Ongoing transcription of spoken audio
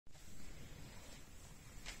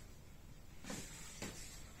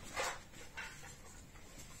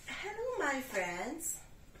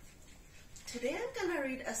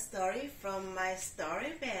read a story from my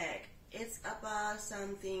story bag. It's about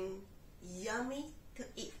something yummy to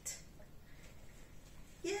eat.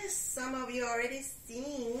 Yes, some of you already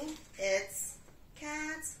seen. It's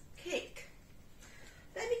cat's cake.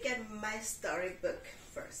 Let me get my storybook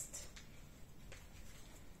first.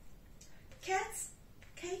 Cat's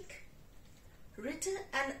Cake, written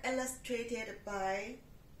and illustrated by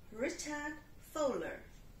Richard Fowler.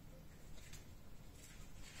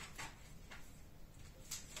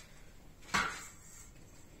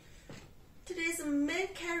 Today's main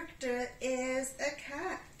character is a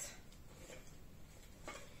cat.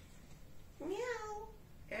 Meow.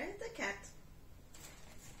 Here's the cat.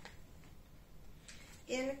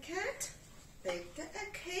 And cat baked a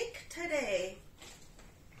cake today.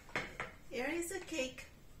 Here is a cake.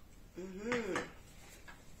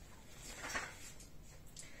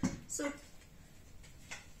 So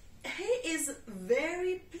he is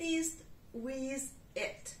very pleased with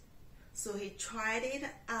it. So he tried it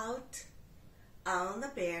out on the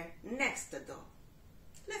bear next door.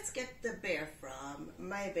 Let's get the bear from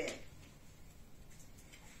my bag.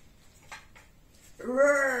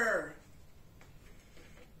 Roar!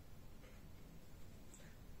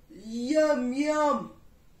 Yum yum!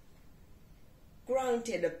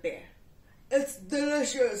 Grunted the bear. It's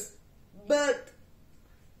delicious, but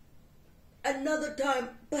another time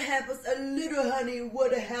perhaps a little honey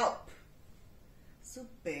would help. So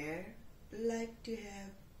bear liked to have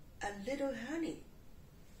a little honey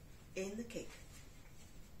in the cake.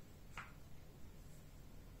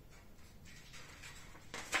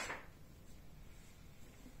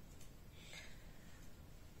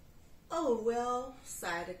 Oh well,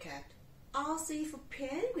 sighed the cat. I'll see if a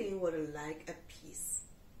penguin would like a piece.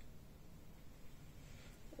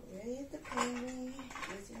 Where is the penguin?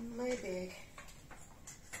 It's in my bag.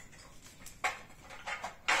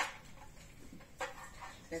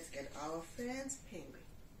 Let's get our friend's penguin.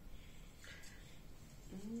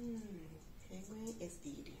 Penguin is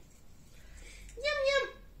eating. Yum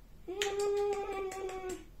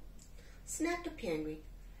yum! Snapped the penguin.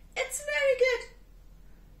 It's very good,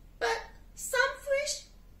 but some fish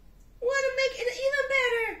want to make it even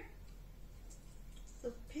better.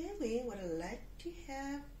 The penguin would like to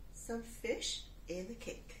have some fish in the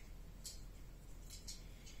cake.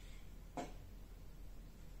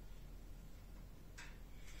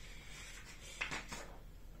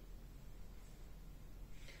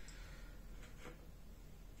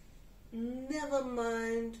 Never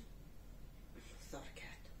mind, thought the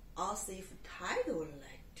cat. I'll see if a tiger would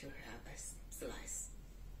like to have a slice.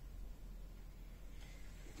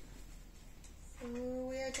 So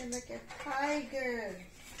we're gonna get tiger.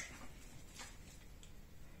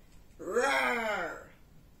 Roar!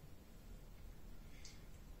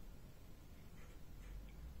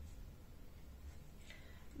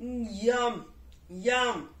 Yum,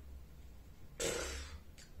 yum!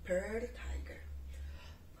 Purred the tiger.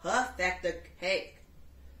 Perfect cake,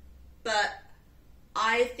 but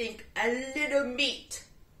I think a little meat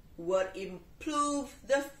would improve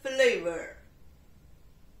the flavor.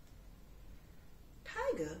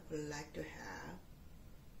 Tiger would like to have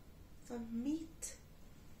some meat.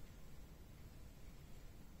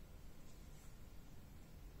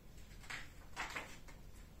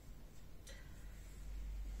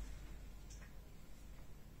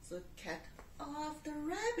 So cat offered the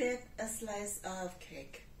rabbit a slice of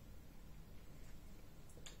cake.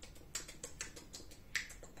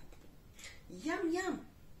 Yum yum,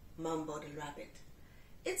 mumbled the rabbit.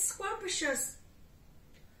 It's scrumptious,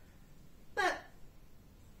 but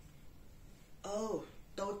oh,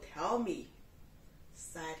 don't tell me,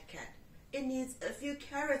 sighed the cat. It needs a few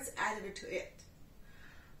carrots added to it.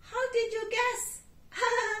 How did you guess?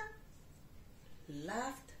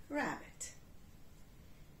 Laughed rabbit.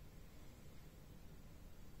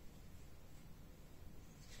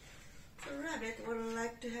 The rabbit would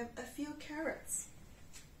like to have a few carrots.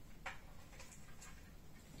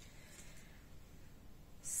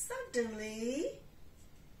 Suddenly,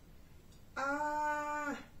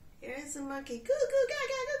 here's a monkey. Goo goo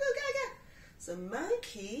gaga, goo goo gaga. So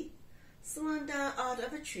monkey swung down out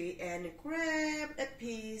of a tree and grabbed a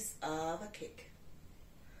piece of a cake.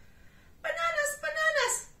 Bananas,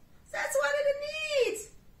 bananas! That's what it needs!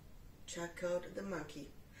 Chuckled the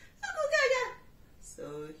monkey. Goo goo gaga!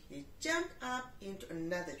 So he jumped up into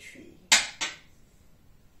another tree.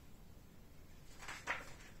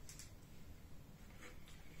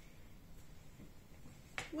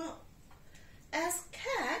 Well, as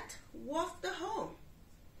cat walked home,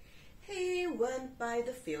 he went by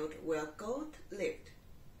the field where goat lived.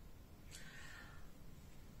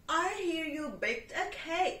 I hear you baked a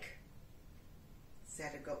cake,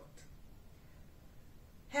 said the goat.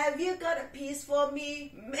 Have you got a piece for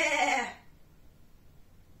me, meh?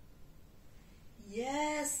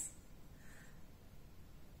 Yes.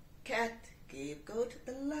 Cat gave goat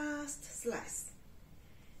the last slice.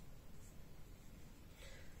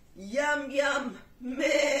 Yum, yum,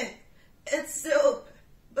 meh. It's soup,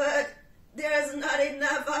 but there's not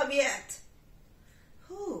enough of it.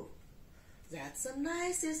 Oh, that's the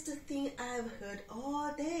nicest thing I've heard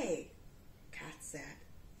all day, Cat said.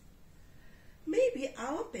 Maybe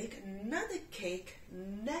I'll bake another cake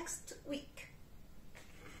next week.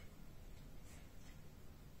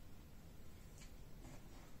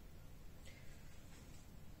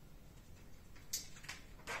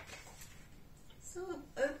 So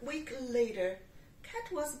a week later,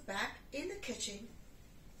 Cat was back in the kitchen.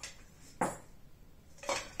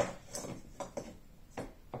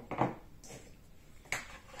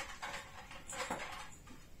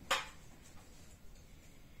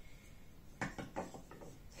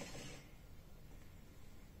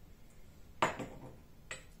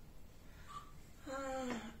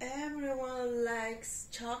 Everyone likes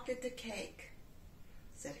chocolate cake,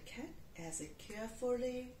 said Cat as he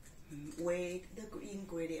carefully weighed the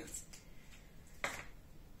ingredients.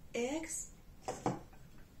 Eggs,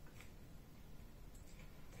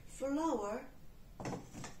 flour,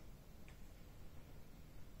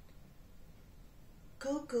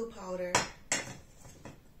 cocoa powder,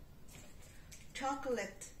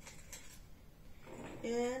 chocolate,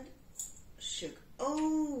 and sugar.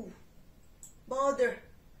 Oh, bother!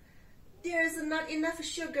 There's not enough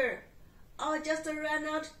sugar. I'll just run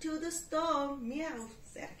out to the store. Meow,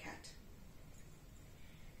 said Cat.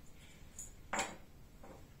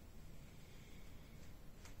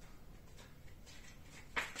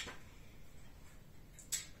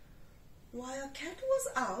 While Cat was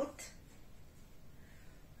out,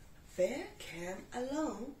 Bear came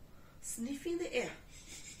along, sniffing the air.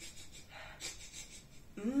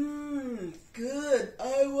 Good,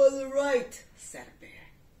 I was right, said Bear.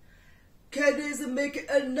 Cat is making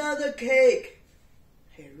another cake.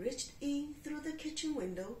 He reached in through the kitchen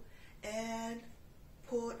window and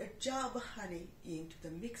poured a jar of honey into the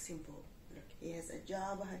mixing bowl. Look, he has a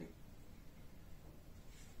jar of honey.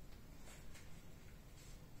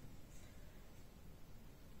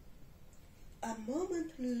 A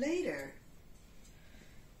moment later,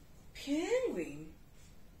 Penguin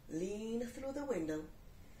leaned through the window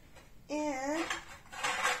and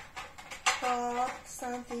popped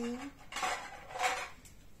something.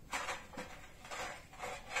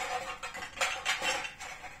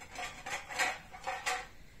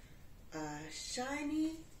 A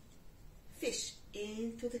shiny fish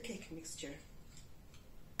into the cake mixture.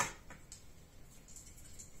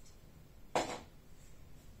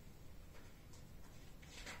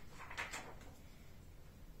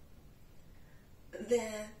 The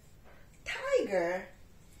tiger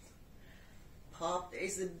popped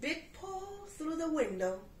his big paw through the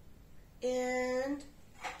window and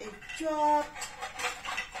it dropped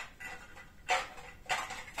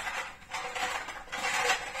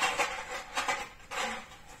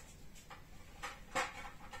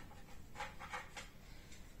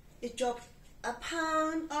a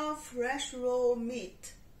pound of fresh raw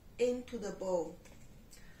meat into the bowl.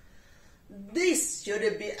 This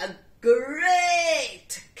should be a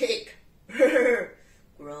great cake,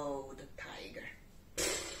 growled the tiger.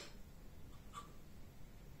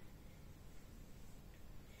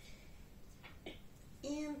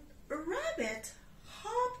 And a rabbit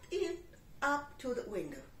hopped in up to the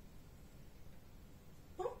window.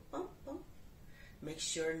 Bump, bump, bump. Make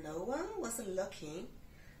sure no one was looking.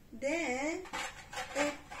 Then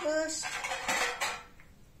it pushed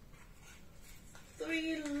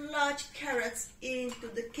 3 large carrots into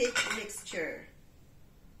the cake mixture.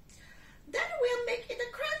 That will make it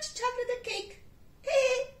a crunch chocolate cake.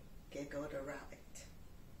 Hey, giggled the rabbit.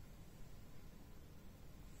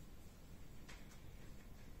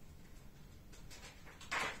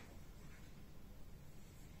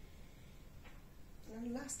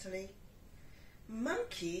 And lastly,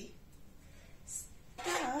 Monkey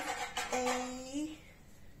stuffed a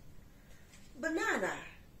banana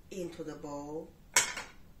into the bowl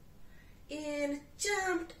and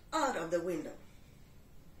jumped out of the window.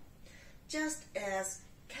 Just as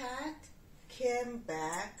Cat came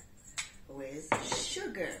back with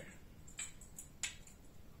sugar.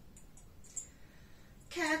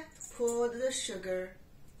 Cat poured the sugar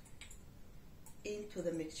into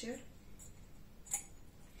the mixture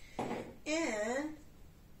and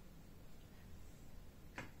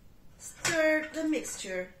stirred the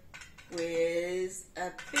mixture with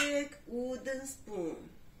a big wooden spoon.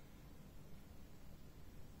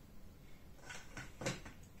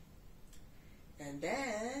 And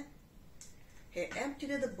then he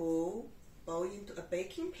emptied the bowl into a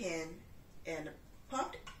baking pan and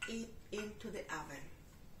popped it into the oven.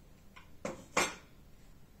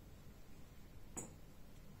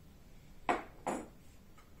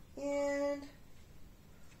 And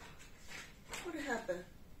what happened?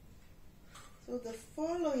 So the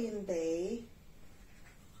following day,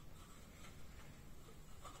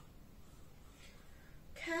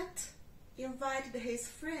 Cat invited his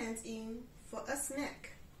friends in for a snack.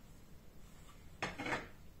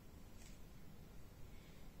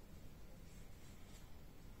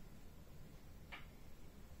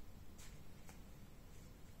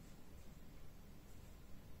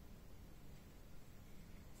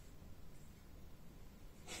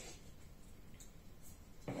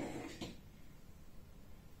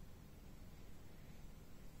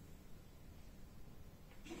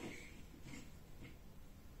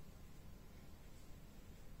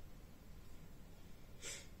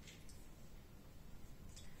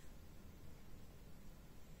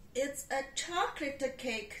 It's a chocolate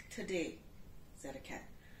cake today, said the cat.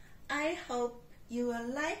 I hope you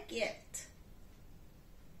will like it.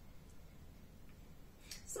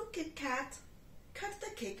 So Kit Kat cut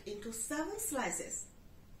the cake into 7 slices.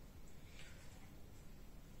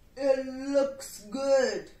 It looks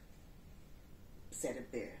good, said the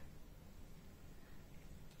bear.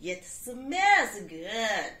 It smells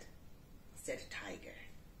good, said the tiger.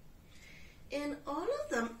 And all of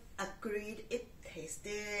them agreed it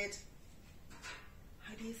tasted.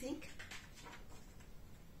 How do you think?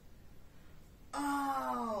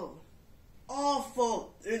 Oh,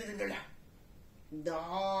 awful.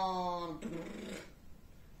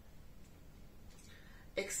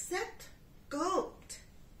 Except Goat,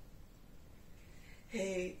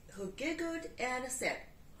 who giggled and said,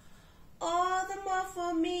 all the more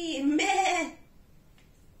for me, meh.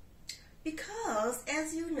 Because,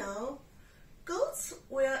 as you know, goats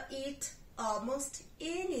will eat almost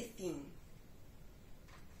anything.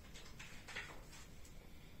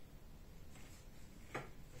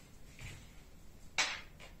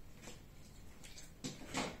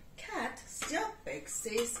 Cat still bakes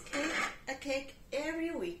a cake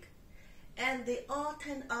every week, and they all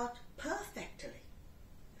turn out perfectly.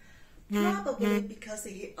 Probably because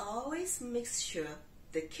he always makes sure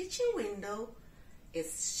the kitchen window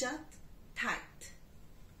is shut tight.